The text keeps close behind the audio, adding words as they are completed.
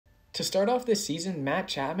To start off this season, Matt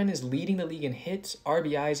Chapman is leading the league in hits,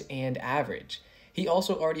 RBIs, and average. He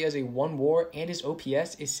also already has a 1 WAR and his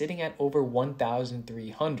OPS is sitting at over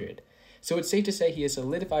 1,300. So it's safe to say he has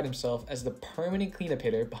solidified himself as the permanent cleanup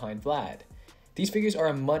hitter behind Vlad. These figures are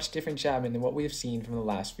a much different Chapman than what we have seen from the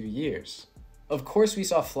last few years. Of course, we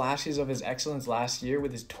saw flashes of his excellence last year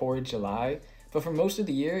with his torrid July, but for most of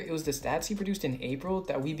the year, it was the stats he produced in April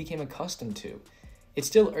that we became accustomed to. It's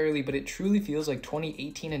still early, but it truly feels like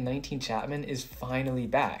 2018 and 19 Chapman is finally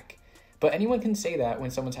back. But anyone can say that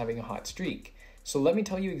when someone's having a hot streak. So let me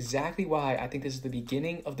tell you exactly why I think this is the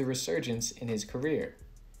beginning of the resurgence in his career.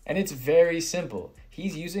 And it's very simple.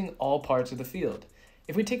 He's using all parts of the field.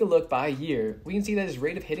 If we take a look by year, we can see that his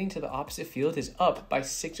rate of hitting to the opposite field is up by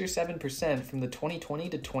 6 or 7% from the 2020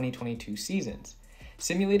 to 2022 seasons,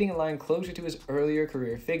 simulating a line closer to his earlier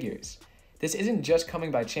career figures. This isn't just coming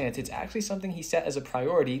by chance, it's actually something he set as a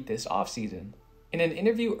priority this offseason. In an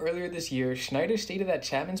interview earlier this year, Schneider stated that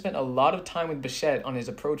Chapman spent a lot of time with Bichette on his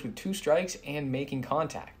approach with 2 strikes and making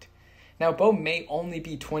contact. Now, Bo may only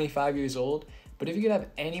be 25 years old, but if you could have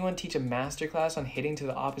anyone teach a masterclass on hitting to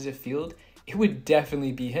the opposite field, it would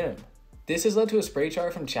definitely be him. This has led to a spray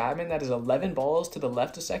chart from Chapman that is 11 balls to the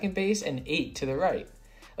left of second base and 8 to the right,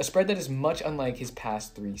 a spread that is much unlike his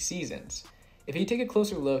past 3 seasons. If you take a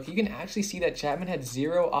closer look, you can actually see that Chapman had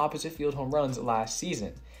 0 opposite field home runs last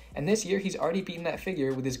season, and this year he's already beaten that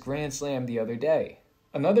figure with his grand slam the other day.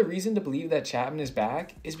 Another reason to believe that Chapman is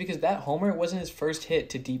back is because that homer wasn't his first hit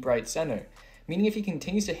to deep right center, meaning if he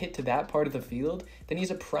continues to hit to that part of the field, then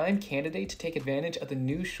he's a prime candidate to take advantage of the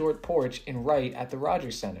new short porch in right at the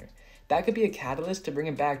Rogers Center. That could be a catalyst to bring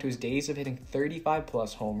him back to his days of hitting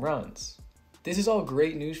 35+ home runs. This is all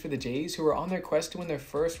great news for the Jays, who are on their quest to win their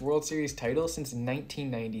first World Series title since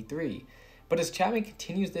 1993. But as Chapman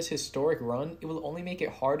continues this historic run, it will only make it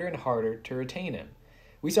harder and harder to retain him.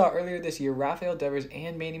 We saw earlier this year Rafael Devers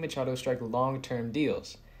and Manny Machado strike long-term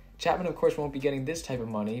deals. Chapman, of course, won't be getting this type of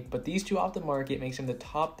money, but these two off the market makes him the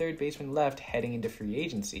top third baseman left heading into free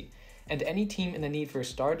agency. And any team in the need for a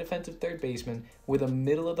star defensive third baseman with a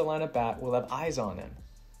middle-of-the-lineup bat will have eyes on him.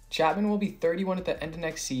 Chapman will be 31 at the end of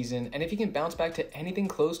next season, and if he can bounce back to anything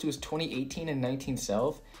close to his 2018 and 19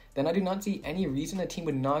 self, then I do not see any reason a team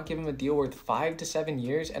would not give him a deal worth 5 to 7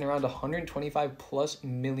 years and around $125+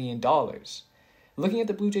 million. Looking at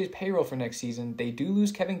the Blue Jays payroll for next season, they do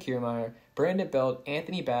lose Kevin Kiermaier, Brandon Belt,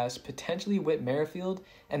 Anthony Bass, potentially Whit Merrifield,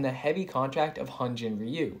 and the heavy contract of Hyun-Jin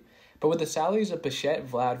Ryu. But with the salaries of Bichette,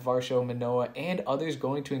 Vlad, Varsho, Manoah, and others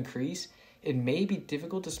going to increase, it may be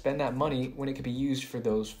difficult to spend that money when it could be used for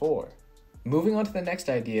those 4. Moving on to the next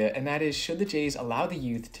idea, and that is, should the Jays allow the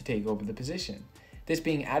youth to take over the position? This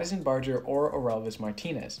being Addison Barger or Orelvis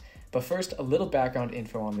Martinez. But first, a little background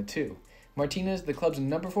info on the two. Martinez, the club's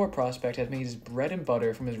number 4 prospect, has made his bread and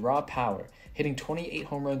butter from his raw power, hitting 28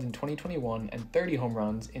 home runs in 2021 and 30 home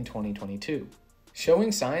runs in 2022,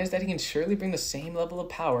 showing signs that he can surely bring the same level of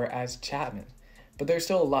power as Chapman. But there's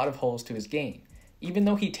still a lot of holes to his game. Even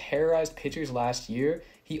though he terrorized pitchers last year,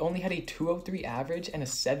 he only had a 203 average and a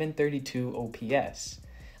 732 OPS.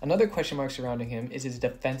 Another question mark surrounding him is his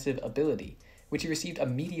defensive ability, which he received a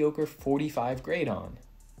mediocre 45 grade on.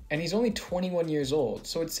 And he's only 21 years old,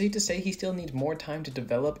 so it's safe to say he still needs more time to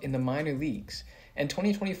develop in the minor leagues, and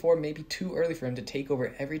 2024 may be too early for him to take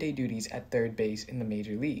over everyday duties at third base in the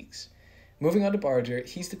major leagues. Moving on to Barger,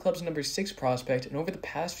 he's the club's number 6 prospect, and over the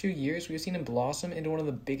past few years, we've seen him blossom into one of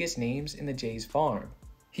the biggest names in the Jays farm.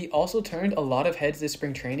 He also turned a lot of heads this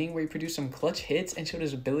spring training, where he produced some clutch hits and showed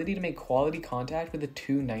his ability to make quality contact with a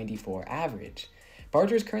 294 average.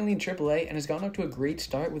 Barger is currently in AAA and has gotten up to a great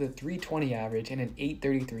start with a 320 average and an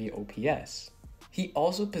 833 OPS. He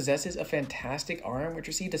also possesses a fantastic arm, which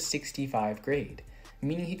received a 65 grade,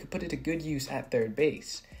 meaning he could put it to good use at third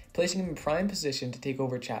base, placing him in prime position to take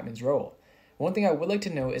over Chapman's role. One thing I would like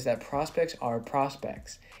to note is that prospects are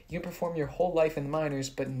prospects. You can perform your whole life in the minors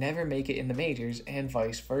but never make it in the majors, and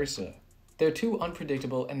vice versa. They're too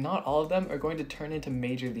unpredictable, and not all of them are going to turn into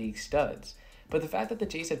major league studs. But the fact that the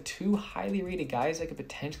Jays have 2 highly rated guys that could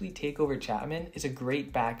potentially take over Chapman is a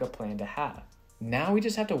great backup plan to have. Now we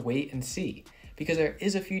just have to wait and see, because there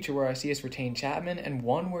is a future where I see us retain Chapman and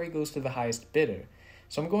one where he goes to the highest bidder.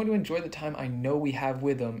 So I'm going to enjoy the time I know we have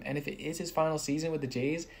with him, and if it is his final season with the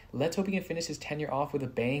Jays, let's hope he can finish his tenure off with a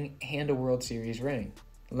bang and a World Series ring.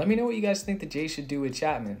 Let me know what you guys think the Jays should do with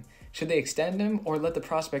Chapman. Should they extend him or let the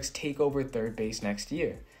prospects take over third base next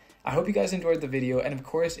year? I hope you guys enjoyed the video, and of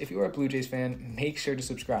course, if you are a Blue Jays fan, make sure to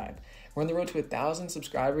subscribe. We're on the road to 1,000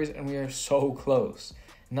 subscribers, and we are so close.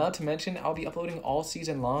 Not to mention, I'll be uploading all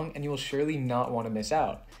season long, and you will surely not want to miss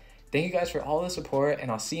out. Thank you guys for all the support,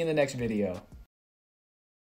 and I'll see you in the next video.